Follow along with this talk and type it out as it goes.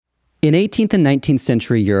In 18th and 19th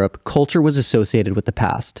century Europe, culture was associated with the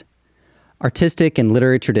past. Artistic and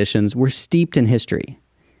literary traditions were steeped in history.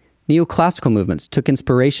 Neoclassical movements took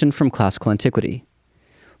inspiration from classical antiquity.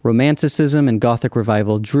 Romanticism and Gothic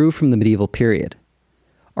revival drew from the medieval period.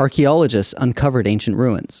 Archaeologists uncovered ancient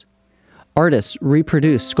ruins. Artists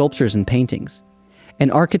reproduced sculptures and paintings.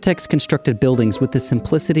 And architects constructed buildings with the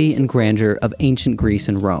simplicity and grandeur of ancient Greece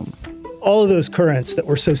and Rome. All of those currents that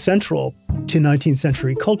were so central to 19th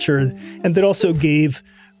century culture and that also gave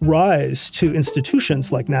rise to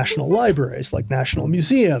institutions like national libraries, like national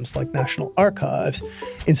museums, like national archives,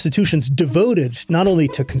 institutions devoted not only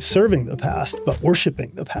to conserving the past, but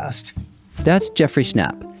worshiping the past. That's Jeffrey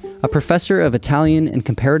Schnapp, a professor of Italian and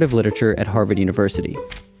comparative literature at Harvard University.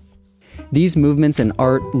 These movements in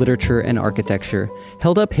art, literature, and architecture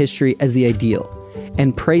held up history as the ideal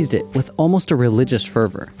and praised it with almost a religious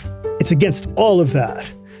fervor. It's against all of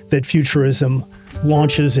that futurism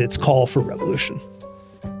launches its call for revolution.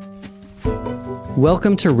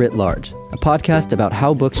 Welcome to Writ Large, a podcast about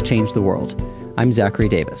how books change the world. I'm Zachary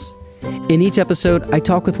Davis. In each episode, I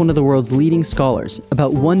talk with one of the world's leading scholars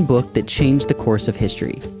about one book that changed the course of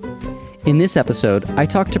history. In this episode, I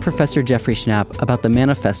talk to Professor Jeffrey Schnapp about the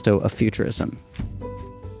Manifesto of Futurism.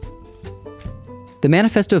 The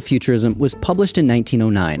Manifesto of Futurism was published in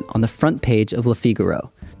 1909 on the front page of Le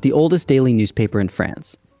Figaro, the oldest daily newspaper in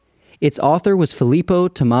France. Its author was Filippo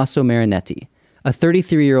Tommaso Marinetti, a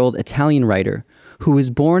 33-year-old Italian writer who was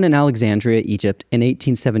born in Alexandria, Egypt in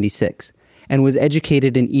 1876 and was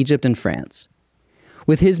educated in Egypt and France.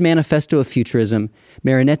 With his Manifesto of Futurism,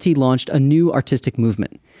 Marinetti launched a new artistic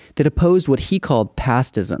movement that opposed what he called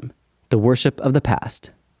pastism, the worship of the past.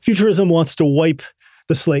 Futurism wants to wipe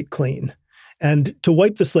the slate clean. And to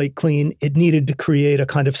wipe the slate clean, it needed to create a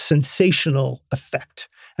kind of sensational effect.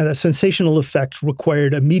 And that sensational effect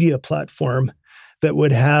required a media platform that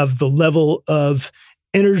would have the level of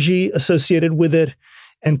energy associated with it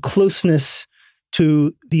and closeness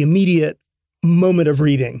to the immediate moment of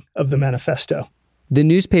reading of the manifesto. The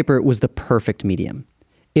newspaper was the perfect medium.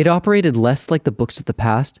 It operated less like the books of the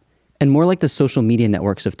past and more like the social media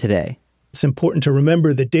networks of today. It's important to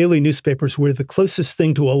remember that daily newspapers were the closest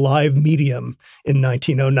thing to a live medium in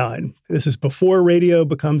 1909. This is before radio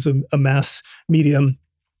becomes a mass medium,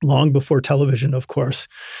 long before television, of course.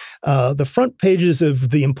 The front pages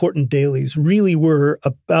of the important dailies really were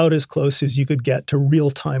about as close as you could get to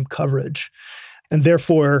real-time coverage. And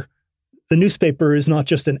therefore, the newspaper is not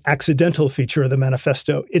just an accidental feature of the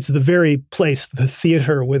manifesto. It's the very place, the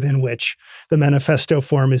theater within which the manifesto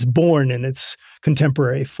form is born in its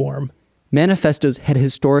contemporary form. Manifestos had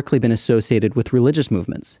historically been associated with religious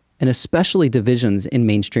movements, and especially divisions in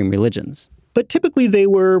mainstream religions. But typically they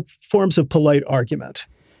were forms of polite argument.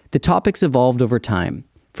 The topics evolved over time,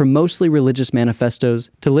 from mostly religious manifestos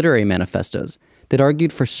to literary manifestos that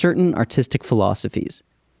argued for certain artistic philosophies.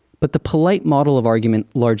 But the polite model of argument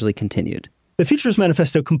largely continued. The Futurist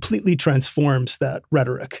Manifesto completely transforms that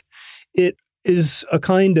rhetoric. It is a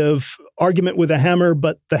kind of argument with a hammer,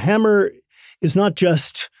 but the hammer is not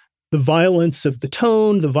just the violence of the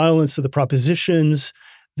tone, the violence of the propositions,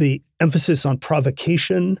 the emphasis on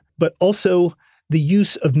provocation, but also the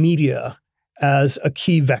use of media as a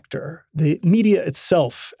key vector, the media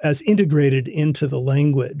itself as integrated into the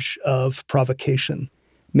language of provocation.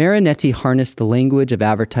 Marinetti harnessed the language of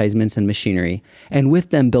advertisements and machinery, and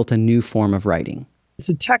with them built a new form of writing. It's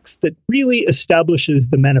a text that really establishes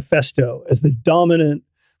the manifesto as the dominant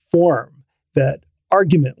form that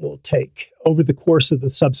argument will take over the course of the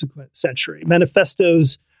subsequent century.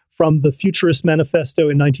 Manifestos from the Futurist Manifesto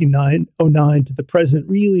in 1909 to the present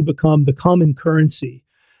really become the common currency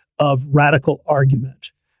of radical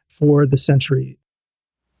argument for the century.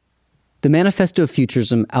 The Manifesto of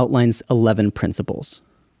Futurism outlines 11 principles.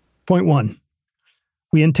 Point 1.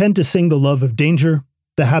 We intend to sing the love of danger,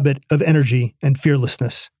 the habit of energy and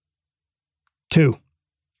fearlessness. 2.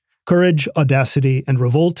 Courage, audacity, and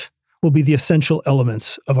revolt will be the essential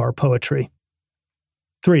elements of our poetry.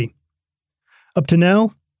 3. Up to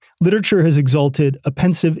now, literature has exalted a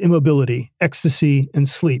pensive immobility, ecstasy, and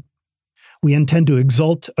sleep. We intend to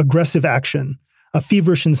exalt aggressive action, a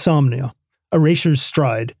feverish insomnia, a racer's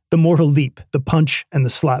stride, the mortal leap, the punch, and the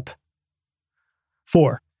slap.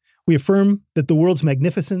 4. We affirm that the world's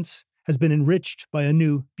magnificence has been enriched by a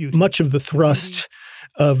new beauty. Much of the thrust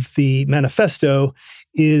of the manifesto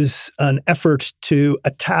is an effort to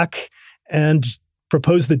attack and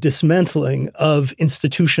propose the dismantling of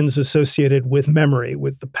institutions associated with memory,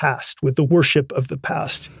 with the past, with the worship of the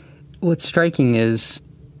past. What's striking is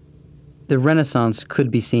the Renaissance could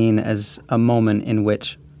be seen as a moment in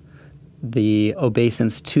which the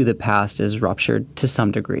obeisance to the past is ruptured to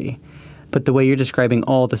some degree. But the way you're describing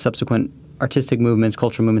all the subsequent artistic movements,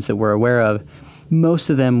 cultural movements that we're aware of, most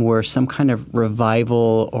of them were some kind of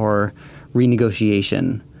revival or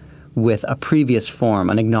renegotiation with a previous form,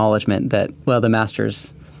 an acknowledgement that, well, the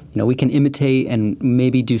masters, we can imitate and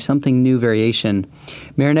maybe do something new variation.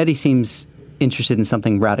 Marinetti seems interested in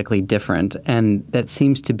something radically different, and that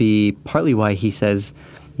seems to be partly why he says,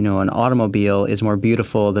 an automobile is more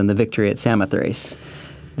beautiful than the victory at Samothrace,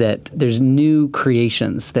 that there's new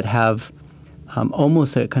creations that have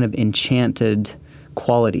almost a kind of enchanted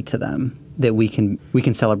quality to them that we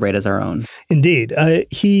can celebrate as our own. Indeed.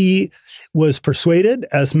 He was persuaded,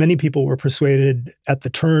 as many people were persuaded at the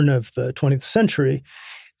turn of the 20th century,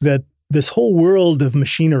 that this whole world of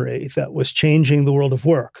machinery that was changing the world of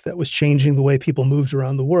work, that was changing the way people moved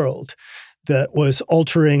around the world, that was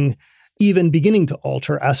altering, even beginning to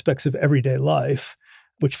alter aspects of everyday life,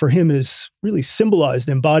 which for him is really symbolized,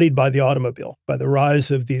 embodied by the automobile, by the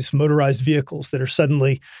rise of these motorized vehicles that are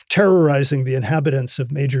suddenly terrorizing the inhabitants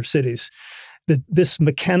of major cities. That this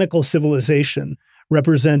mechanical civilization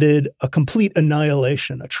represented a complete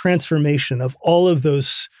annihilation, a transformation of all of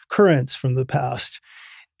those currents from the past,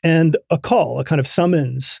 and a call, a kind of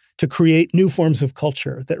summons to create new forms of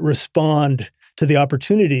culture that respond to the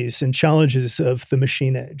opportunities and challenges of the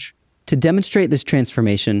machine age. To demonstrate this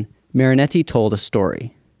transformation, Marinetti told a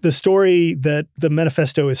story. The story that the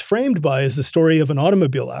manifesto is framed by is the story of an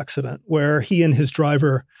automobile accident where he and his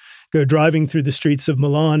driver go driving through the streets of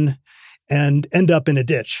Milan and end up in a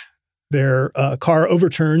ditch. Their car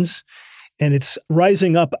overturns, and it's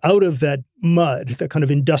rising up out of that mud, that kind of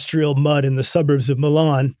industrial mud in the suburbs of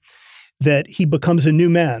Milan, that he becomes a new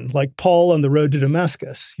man, like Paul on the road to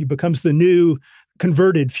Damascus. He becomes the new,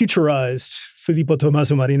 converted, futurized Filippo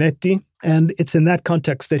Tommaso Marinetti. And it's in that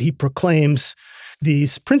context that he proclaims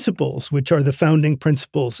these principles, which are the founding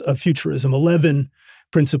principles of futurism, 11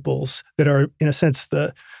 principles that are, in a sense,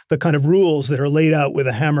 the kind of rules that are laid out with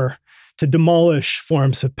a hammer to demolish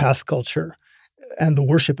forms of past culture and the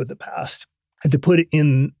worship of the past, and to put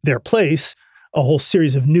in their place a whole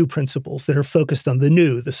series of new principles that are focused on the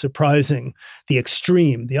new, the surprising, the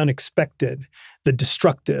extreme, the unexpected, the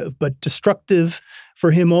destructive. But destructive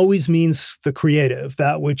for him always means the creative,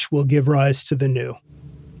 that which will give rise to the new.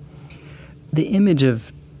 The image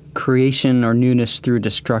of creation or newness through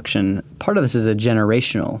destruction, part of this is a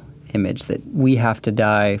generational image that we have to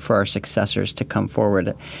die for our successors to come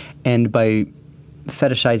forward. And by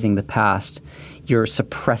fetishizing the past, you're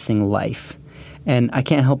suppressing life. And I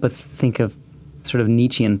can't help but think of sort of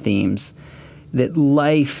Nietzschean themes, that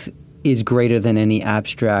life is greater than any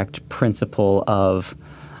abstract principle of,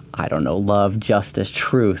 love, justice,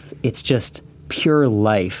 truth. It's just pure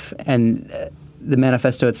life. And the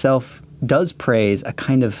manifesto itself does praise a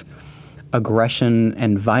kind of aggression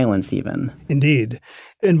and violence even. Indeed.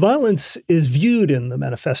 And violence is viewed in the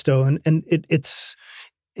manifesto, and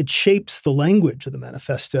it shapes the language of the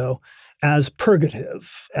manifesto as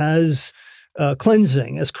purgative, as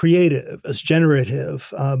cleansing, as creative, as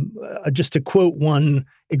generative. Just to quote one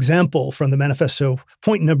example from the manifesto,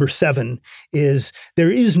 point number 7 is,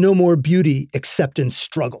 there is no more beauty except in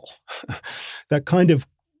struggle. That kind of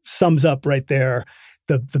sums up right there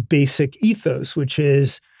the basic ethos, which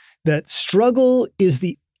is that struggle is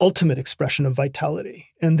the ultimate expression of vitality.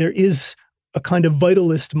 And there is a kind of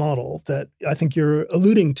vitalist model that I think you're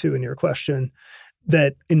alluding to in your question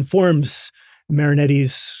that informs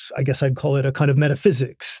Marinetti's, I guess I'd call it a kind of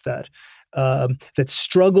metaphysics, that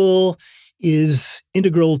struggle is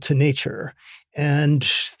integral to nature, and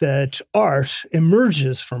that art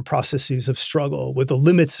emerges from processes of struggle with the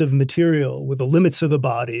limits of material, with the limits of the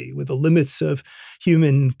body, with the limits of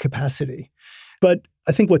human capacity. But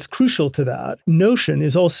I think what's crucial to that notion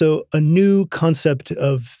is also a new concept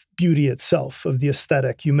of beauty itself, of the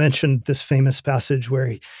aesthetic. You mentioned this famous passage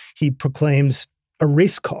where he proclaims a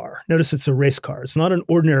race car. Notice it's a race car. It's not an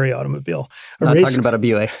ordinary automobile. Not talking about a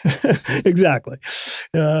Buick. Exactly.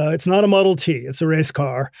 It's not a Model T. It's a race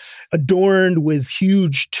car adorned with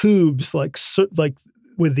huge tubes like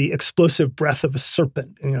with the explosive breath of a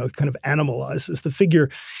serpent, kind of animalizes the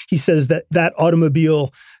figure. He says that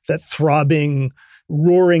automobile, that throbbing,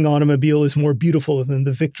 roaring automobile is more beautiful than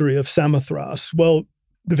the victory of Samothrace. Well,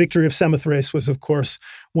 the victory of Samothrace was, of course,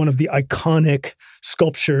 one of the iconic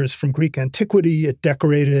sculptures from Greek antiquity. It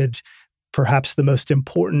decorated perhaps the most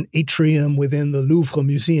important atrium within the Louvre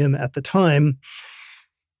Museum at the time.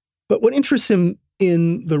 But what interests him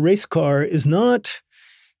in the race car is not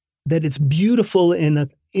that it's beautiful in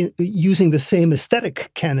using the same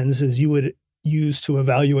aesthetic canons as you would use to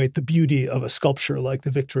evaluate the beauty of a sculpture like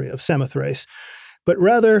the victory of Samothrace, but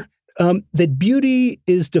rather that beauty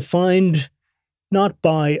is defined not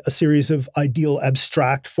by a series of ideal,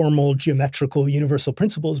 abstract, formal, geometrical, universal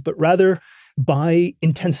principles, but rather by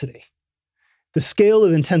intensity. The scale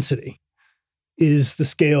of intensity is the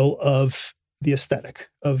scale of the aesthetic,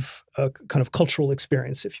 of a kind of cultural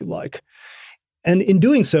experience, if you like. And in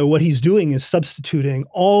doing so, what he's doing is substituting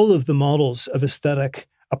all of the models of aesthetic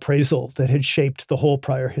appraisal that had shaped the whole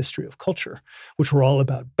prior history of culture, which were all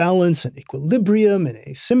about balance and equilibrium and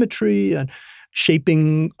asymmetry and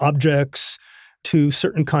shaping objects to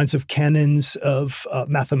certain kinds of canons of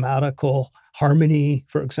mathematical harmony.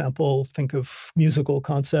 For example, think of musical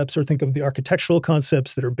concepts or think of the architectural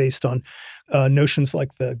concepts that are based on notions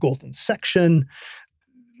like the golden section.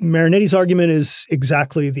 Marinetti's argument is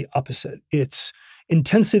exactly the opposite. Its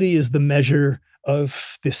intensity is the measure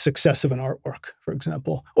of the success of an artwork, for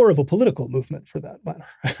example, or of a political movement, for that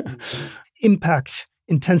matter. Impact,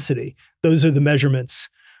 intensity, those are the measurements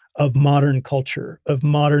of modern culture, of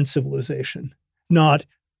modern civilization, not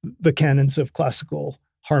the canons of classical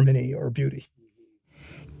harmony or beauty.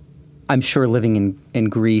 I'm sure living in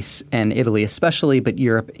Greece and Italy especially, but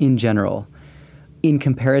Europe in general, in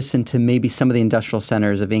comparison to maybe some of the industrial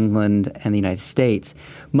centers of England and the United States,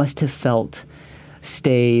 must have felt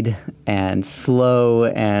staid and slow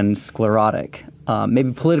and sclerotic,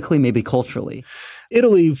 maybe politically, maybe culturally.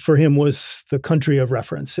 Italy, for him, was the country of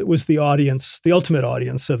reference. It was the audience, the ultimate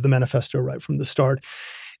audience of the manifesto right from the start.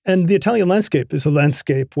 And the Italian landscape is a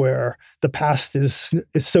landscape where the past is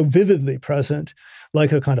so vividly present,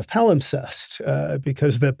 like a kind of palimpsest,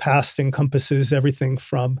 because the past encompasses everything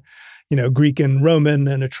from Greek and Roman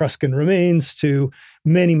and Etruscan remains to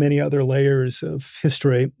many, many other layers of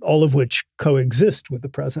history, all of which coexist with the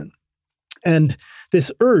present. And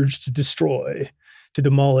this urge to destroy, to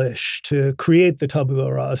demolish, to create the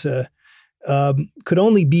tabula rasa could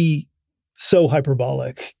only be so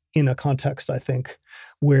hyperbolic in a context, I think,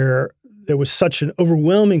 where there was such an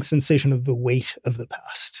overwhelming sensation of the weight of the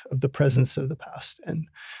past, of the presence of the past, and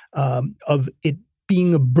of it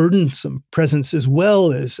being a burdensome presence as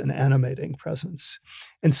well as an animating presence.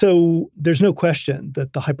 And so there's no question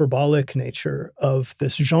that the hyperbolic nature of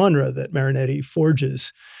this genre that Marinetti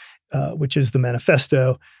forges, which is the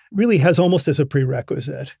manifesto, really has almost as a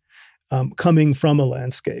prerequisite coming from a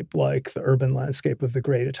landscape like the urban landscape of the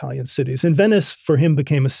great Italian cities. And Venice, for him,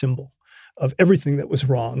 became a symbol of everything that was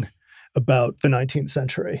wrong about the 19th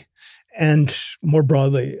century and more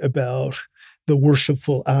broadly about the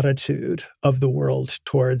worshipful attitude of the world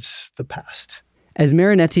towards the past. As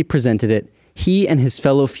Marinetti presented it, he and his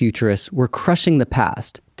fellow futurists were crushing the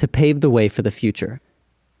past to pave the way for the future.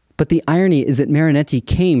 But the irony is that Marinetti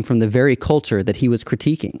came from the very culture that he was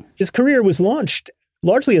critiquing. His career was launched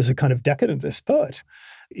largely as a kind of decadentist poet.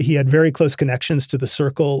 He had very close connections to the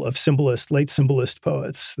circle of late symbolist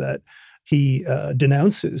poets that he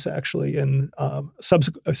denounces, actually, in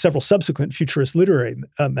several subsequent futurist literary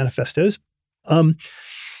manifestos.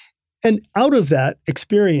 And out of that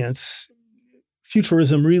experience,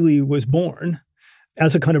 futurism really was born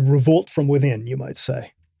as a kind of revolt from within, you might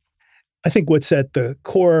say. I think what's at the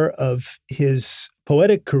core of his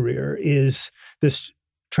poetic career is this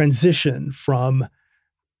transition from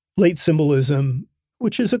late symbolism,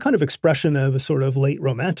 which is a kind of expression of a sort of late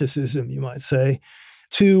romanticism, you might say,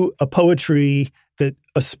 to a poetry that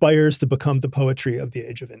aspires to become the poetry of the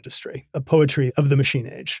age of industry, a poetry of the machine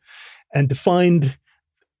age, and to find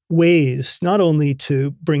ways not only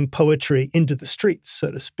to bring poetry into the streets,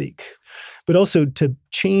 so to speak, but also to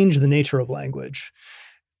change the nature of language,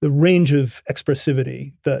 the range of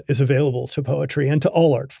expressivity that is available to poetry and to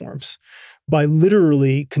all art forms, by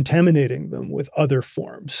literally contaminating them with other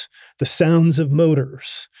forms, the sounds of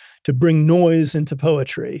motors, to bring noise into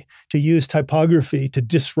poetry, to use typography to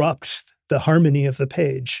disrupt the harmony of the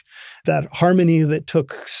page, that harmony that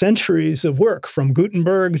took centuries of work from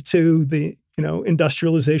Gutenberg to the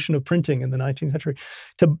industrialization of printing in the 19th century,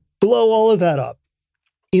 to blow all of that up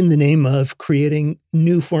in the name of creating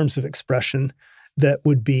new forms of expression that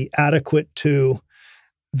would be adequate to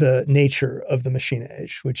the nature of the machine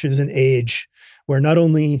age, which is an age where not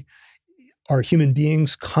only are human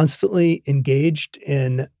beings constantly engaged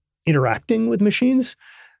in interacting with machines,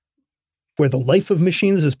 where the life of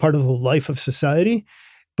machines is part of the life of society,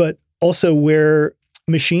 but also where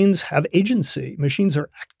machines have agency. Machines are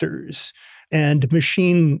actors, and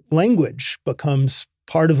machine language becomes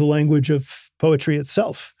part of the language of poetry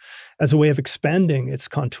itself as a way of expanding its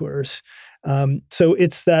contours. So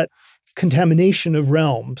it's that contamination of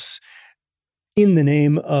realms in the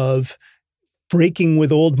name of breaking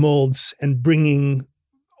with old molds and bringing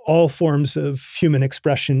all forms of human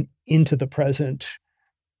expression into the present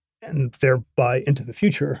and thereby into the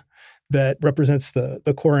future that represents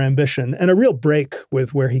the core ambition and a real break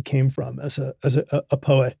with where he came from as a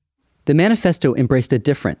poet. The manifesto embraced a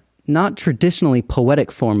different, not traditionally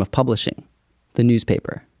poetic form of publishing, the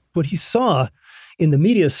newspaper. What he saw in the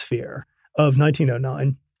media sphere of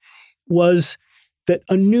 1909 was that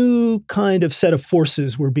a new kind of set of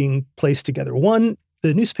forces were being placed together. One,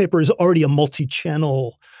 the newspaper is already a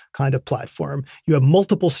multi-channel kind of platform. You have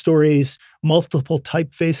multiple stories, multiple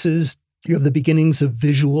typefaces. You have the beginnings of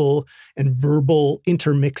visual and verbal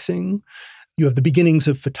intermixing. You have the beginnings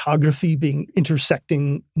of photography being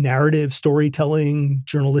intersecting narrative, storytelling,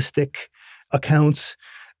 journalistic accounts,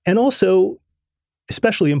 and also,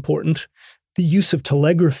 especially important, the use of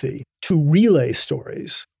telegraphy to relay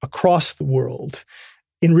stories across the world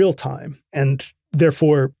in real time, and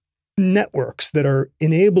therefore networks that are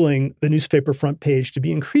enabling the newspaper front page to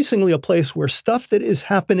be increasingly a place where stuff that is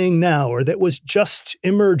happening now or that was just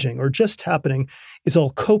emerging or just happening is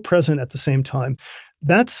all co-present at the same time.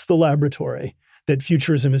 That's the laboratory that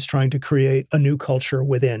Futurism is trying to create a new culture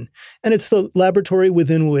within. And it's the laboratory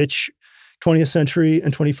within which 20th century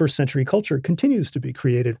and 21st century culture continues to be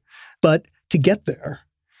created. But to get there,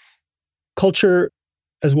 culture,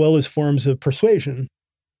 as well as forms of persuasion,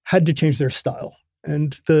 had to change their style.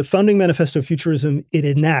 And the founding manifesto of Futurism, it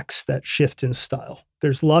enacts that shift in style.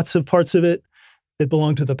 There's lots of parts of it that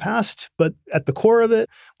belong to the past, but at the core of it,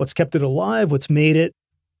 what's kept it alive, what's made it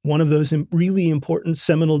one of those really important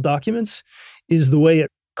seminal documents is the way it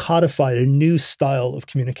codified a new style of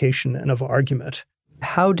communication and of argument.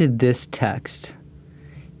 How did this text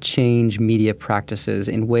change media practices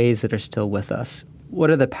in ways that are still with us? What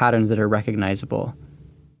are the patterns that are recognizable?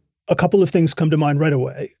 A couple of things come to mind right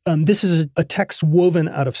away. This is a text woven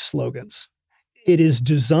out of slogans. It is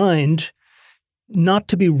designed not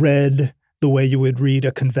to be read the way you would read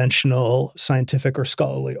a conventional scientific or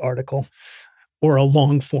scholarly article or a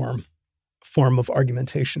long form of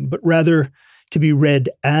argumentation, but rather to be read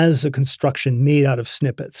as a construction made out of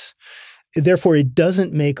snippets. Therefore, it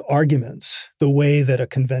doesn't make arguments the way that a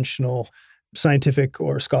conventional scientific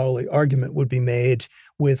or scholarly argument would be made,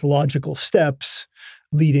 with logical steps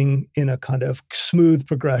leading in a kind of smooth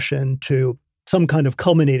progression to some kind of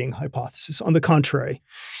culminating hypothesis. On the contrary,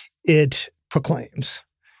 it proclaims.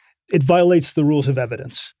 It violates the rules of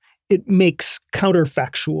evidence. It makes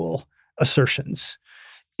counterfactual assertions.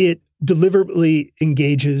 It deliberately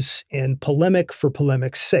engages in polemic for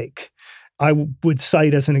polemic's sake. I would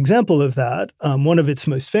cite as an example of that one of its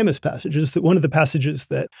most famous passages, one of the passages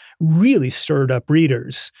that really stirred up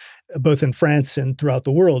readers, both in France and throughout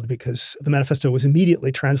the world, because the manifesto was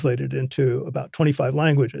immediately translated into about 25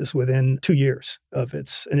 languages within 2 years of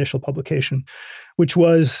its initial publication, which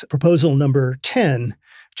was proposal number 10,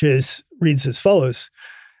 which reads as follows: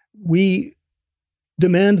 "We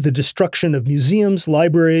demand the destruction of museums,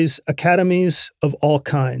 libraries, academies of all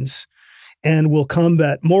kinds, and will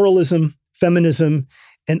combat moralism, feminism,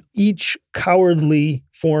 and each cowardly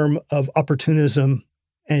form of opportunism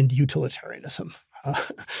and utilitarianism."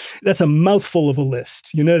 That's a mouthful of a list.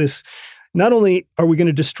 You notice, not only are we going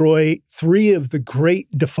to destroy 3 of the great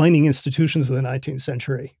defining institutions of the 19th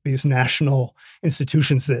century, these national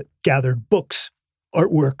institutions that gathered books,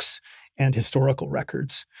 artworks, and historical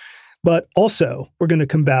records, but also we're going to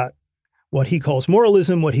combat what he calls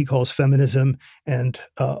moralism, what he calls feminism, and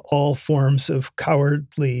all forms of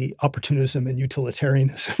cowardly opportunism and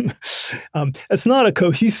utilitarianism. It's not a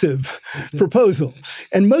cohesive proposal.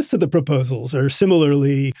 And most of the proposals are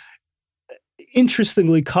similarly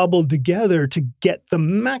interestingly cobbled together to get the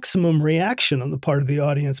maximum reaction on the part of the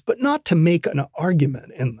audience, but not to make an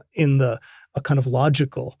argument in a kind of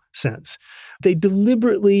logical sense. They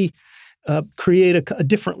deliberately create a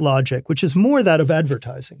different logic, which is more that of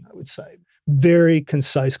advertising, I would say. Very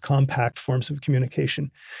concise, compact forms of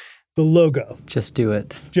communication. The logo. Just do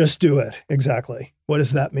it. Just do it. Exactly. What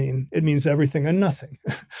does that mean? It means everything and nothing.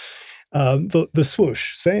 The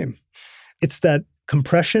swoosh, same. It's that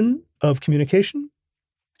compression of communication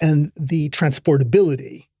and the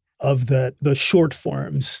transportability of the short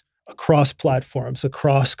forms across platforms,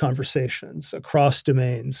 across conversations, across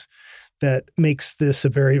domains, that makes this a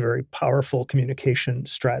very, very powerful communication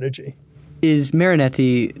strategy. Is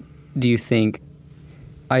Marinetti, do you think,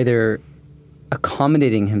 either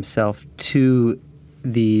accommodating himself to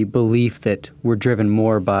the belief that we're driven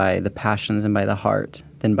more by the passions and by the heart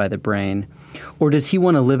than by the brain? Or does he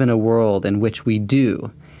want to live in a world in which we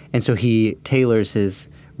do? And so he tailors his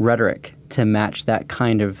rhetoric to match that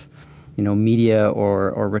kind of, media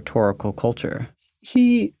or rhetorical culture?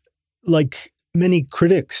 He, like many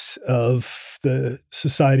critics of the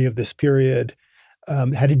society of this period,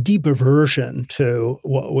 had a deep aversion to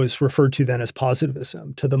what was referred to then as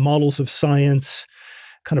positivism, to the models of science,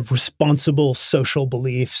 kind of responsible social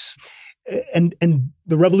beliefs. And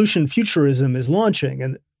the revolution futurism is launching,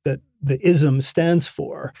 and that the ism stands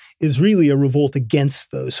for, is really a revolt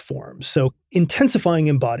against those forms. So intensifying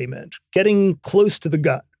embodiment, getting close to the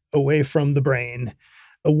gut, away from the brain,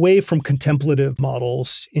 away from contemplative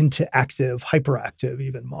models into active, hyperactive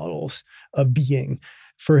even models of being,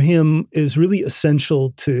 for him is really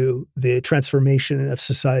essential to the transformation of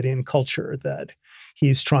society and culture that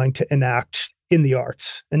he's trying to enact in the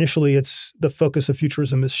arts. Initially, it's the focus of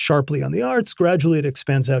futurism is sharply on the arts. Gradually, it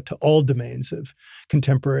expands out to all domains of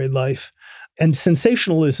contemporary life. And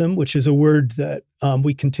sensationalism, which is a word that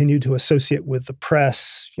we continue to associate with the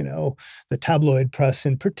press, the tabloid press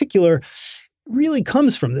in particular, really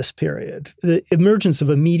comes from this period. The emergence of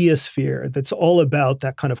a media sphere that's all about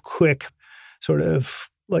that kind of quick sort of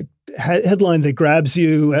like headline that grabs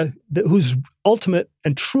you, whose ultimate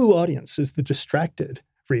and true audience is the distracted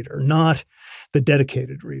reader, not the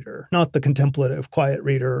dedicated reader, not the contemplative, quiet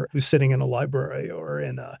reader who's sitting in a library or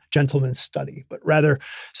in a gentleman's study, but rather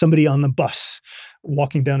somebody on the bus,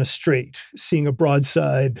 walking down a street, seeing a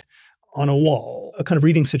broadside on a wall, a kind of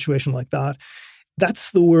reading situation like that.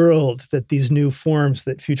 That's the world that these new forms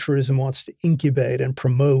that futurism wants to incubate and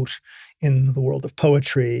promote in the world of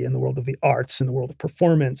poetry, in the world of the arts, in the world of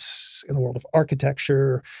performance, in the world of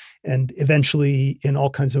architecture, and eventually in all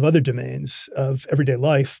kinds of other domains of everyday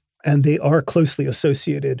life. And they are closely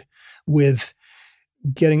associated with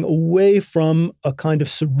getting away from a kind of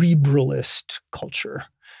cerebralist culture,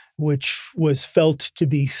 which was felt to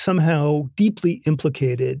be somehow deeply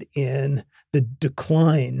implicated in the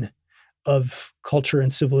decline of culture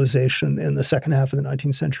and civilization in the second half of the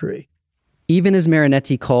 19th century. Even as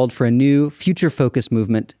Marinetti called for a new, future-focused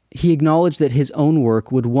movement, he acknowledged that his own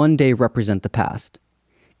work would one day represent the past.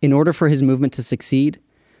 In order for his movement to succeed,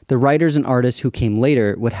 the writers and artists who came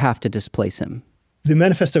later would have to displace him. The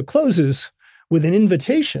manifesto closes with an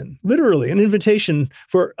invitation, literally an invitation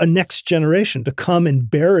for a next generation to come and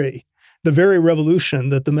bury the very revolution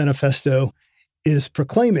that the manifesto is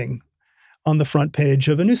proclaiming on the front page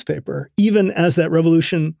of a newspaper. Even as that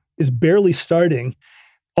revolution is barely starting,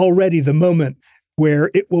 already the moment where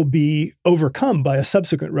it will be overcome by a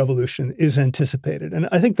subsequent revolution is anticipated. And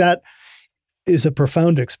I think that is a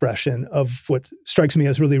profound expression of what strikes me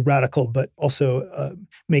as really radical, but also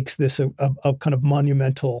makes this a kind of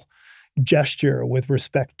monumental gesture with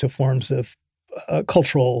respect to forms of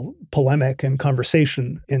cultural polemic and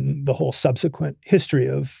conversation in the whole subsequent history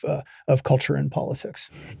of culture and politics.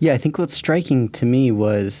 Yeah, I think what's striking to me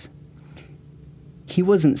was he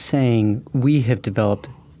wasn't saying we have developed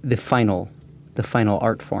the final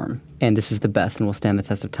art form and this is the best and will stand the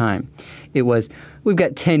test of time. It was, we've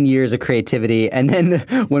got 10 years of creativity, and then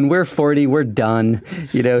when we're 40, we're done.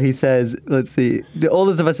 He says, let's see, the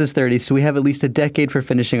oldest of us is 30, so we have at least a decade for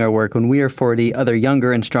finishing our work. When we are 40, other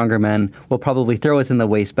younger and stronger men will probably throw us in the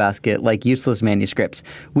wastebasket like useless manuscripts.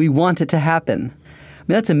 We want it to happen. I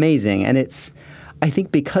mean, that's amazing, and it's, I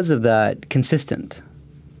think because of that, consistent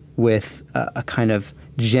with a kind of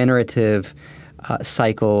generative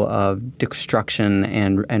cycle of destruction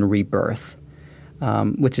and rebirth,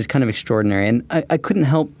 which is kind of extraordinary. And I couldn't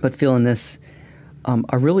help but feel in this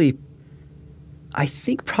a really, I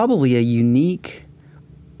think probably a unique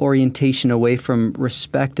orientation away from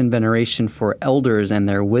respect and veneration for elders and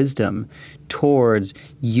their wisdom towards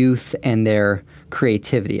youth and their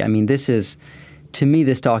creativity. I mean, this is, to me,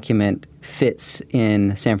 this document fits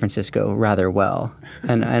in San Francisco rather well.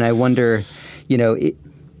 And I wonder,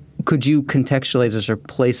 could you contextualize this or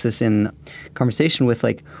place this in conversation with,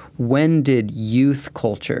 like, when did youth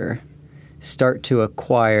culture start to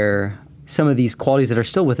acquire some of these qualities that are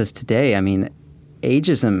still with us today? I mean,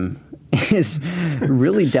 ageism is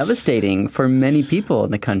really devastating for many people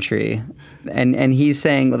in the country. And he's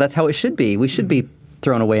saying, well, that's how it should be. We should be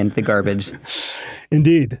thrown away into the garbage.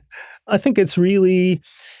 Indeed. I think it's really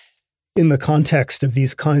in the context of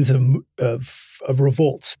these kinds of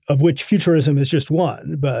revolts, of which futurism is just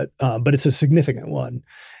one, but it's a significant one.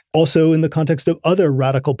 Also in the context of other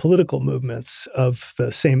radical political movements of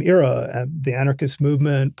the same era, the anarchist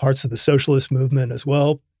movement, parts of the socialist movement as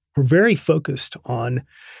well, were very focused on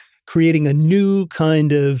creating a new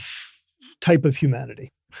kind of type of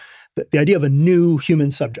humanity. The idea of a new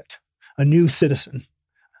human subject, a new citizen,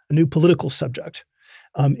 a new political subject,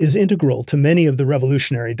 is integral to many of the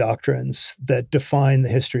revolutionary doctrines that define the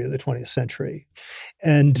history of the 20th century.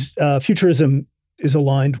 And futurism is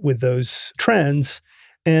aligned with those trends.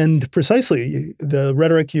 And precisely the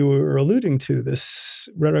rhetoric you were alluding to, this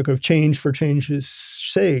rhetoric of change for change's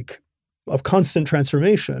sake, of constant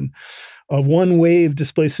transformation, of one wave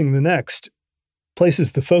displacing the next,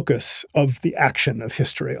 places the focus of the action of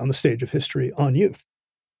history on the stage of history on youth.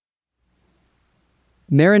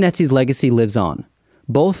 Marinetti's legacy lives on,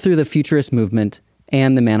 both through the Futurist movement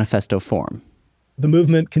and the Manifesto form. The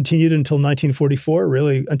movement continued until 1944,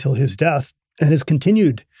 really until his death, and has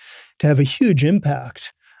continued to have a huge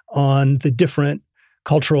impact on the different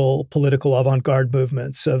cultural, political avant-garde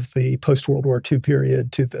movements of the post-World War II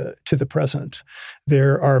period to the present.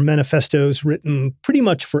 There are manifestos written pretty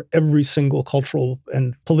much for every single cultural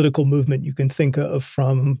and political movement you can think of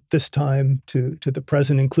from this time to the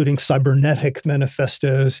present, including cybernetic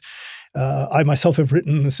manifestos. I myself have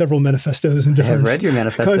written several manifestos and different read your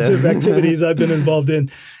manifesto. kinds of activities I've been involved in.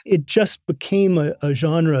 It just became a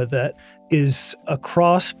genre that is a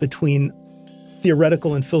cross between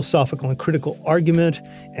theoretical and philosophical and critical argument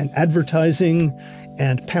and advertising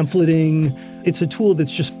and pamphleting. It's a tool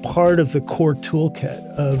that's just part of the core toolkit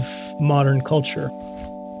of modern culture.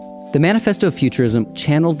 The Manifesto of Futurism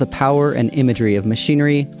channeled the power and imagery of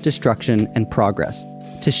machinery, destruction, and progress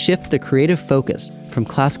to shift the creative focus from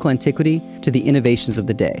classical antiquity to the innovations of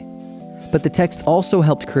the day. But the text also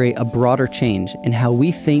helped create a broader change in how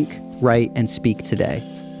we think, write, and speak today.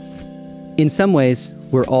 In some ways,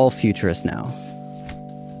 we're all futurists now.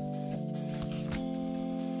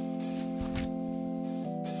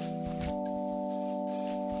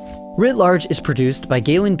 Writ Large is produced by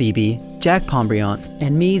Galen Beebe, Jack Pombriant,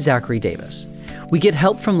 and me, Zachary Davis. We get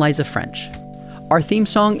help from Liza French. Our theme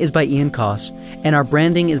song is by Ian Koss, and our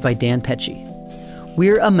branding is by Dan Pecci.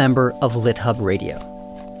 We're a member of LitHub Radio.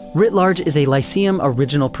 Writ Large is a Lyceum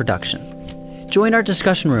original production. Join our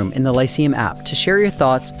discussion room in the Lyceum app to share your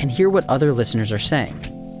thoughts and hear what other listeners are saying.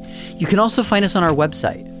 You can also find us on our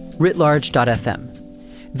website, writlarge.fm.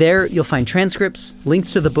 There, you'll find transcripts,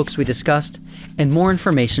 links to the books we discussed, and more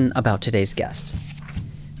information about today's guest.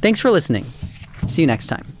 Thanks for listening. See you next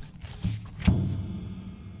time.